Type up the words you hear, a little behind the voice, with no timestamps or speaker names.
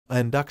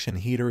Induction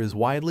heater is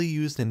widely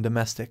used in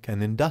domestic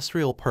and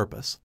industrial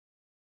purpose.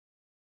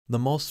 The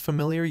most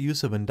familiar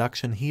use of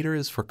induction heater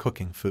is for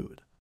cooking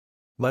food.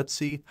 Let's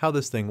see how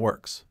this thing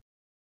works.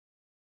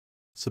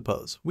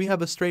 Suppose we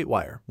have a straight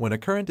wire. When a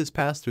current is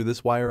passed through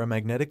this wire, a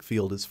magnetic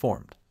field is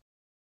formed.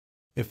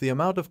 If the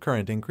amount of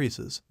current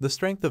increases, the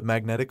strength of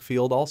magnetic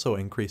field also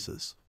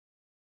increases.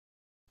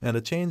 And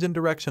a change in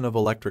direction of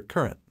electric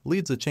current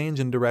leads a change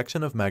in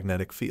direction of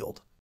magnetic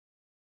field.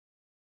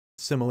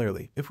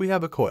 Similarly, if we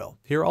have a coil,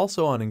 here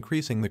also on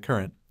increasing the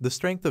current, the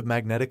strength of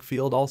magnetic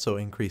field also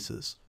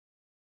increases.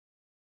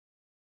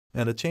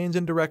 And a change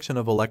in direction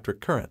of electric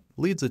current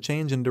leads a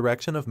change in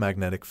direction of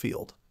magnetic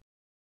field.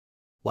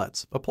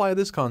 Let's apply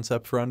this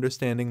concept for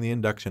understanding the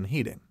induction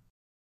heating.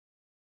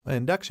 An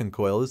induction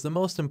coil is the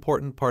most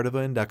important part of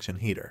an induction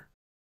heater.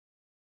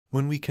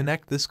 When we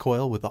connect this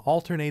coil with the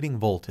alternating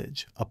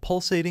voltage, a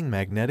pulsating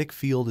magnetic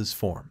field is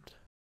formed.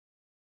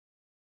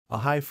 A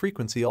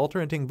high-frequency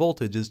alternating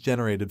voltage is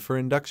generated for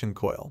induction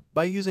coil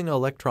by using an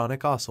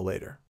electronic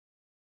oscillator.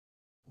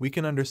 We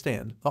can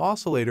understand the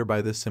oscillator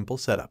by this simple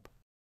setup.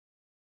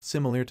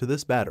 Similar to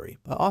this battery,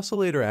 an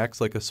oscillator acts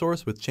like a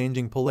source with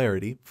changing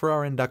polarity for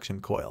our induction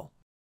coil.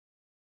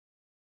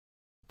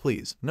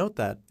 Please note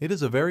that it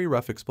is a very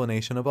rough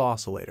explanation of an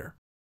oscillator.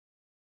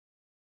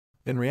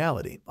 In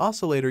reality,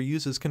 oscillator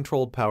uses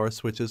controlled power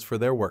switches for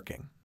their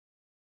working.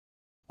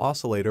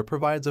 Oscillator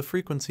provides a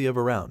frequency of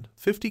around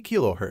 50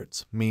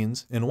 kHz,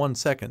 means in 1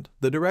 second,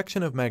 the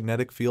direction of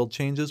magnetic field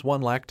changes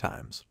 1 lakh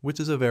times, which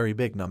is a very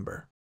big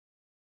number.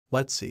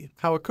 Let's see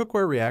how a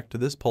cookware reacts to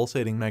this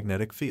pulsating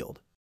magnetic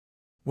field.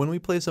 When we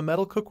place a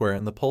metal cookware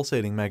in the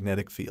pulsating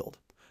magnetic field,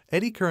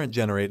 eddy current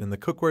generates in the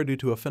cookware due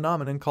to a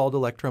phenomenon called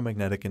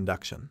electromagnetic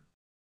induction.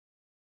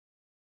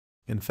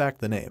 In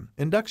fact, the name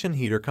induction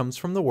heater comes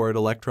from the word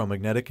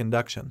electromagnetic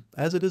induction,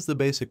 as it is the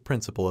basic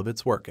principle of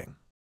its working.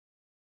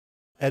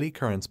 Eddy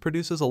currents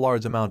produces a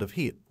large amount of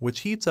heat,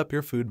 which heats up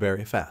your food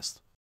very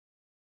fast.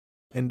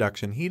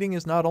 Induction heating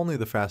is not only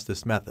the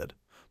fastest method,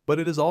 but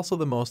it is also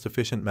the most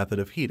efficient method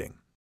of heating.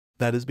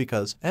 That is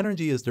because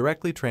energy is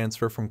directly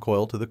transferred from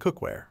coil to the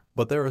cookware,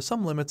 but there are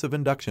some limits of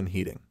induction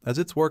heating, as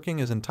its working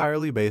is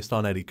entirely based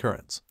on eddy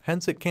currents,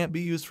 hence it can't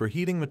be used for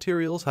heating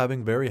materials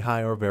having very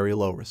high or very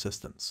low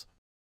resistance.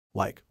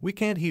 Like, we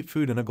can't heat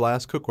food in a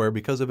glass cookware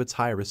because of its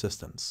high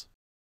resistance.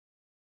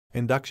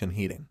 Induction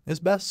heating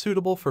is best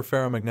suitable for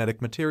ferromagnetic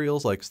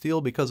materials like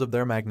steel because of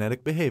their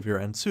magnetic behavior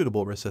and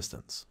suitable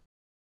resistance.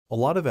 A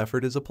lot of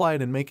effort is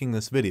applied in making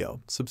this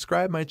video.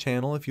 Subscribe my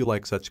channel if you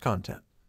like such content.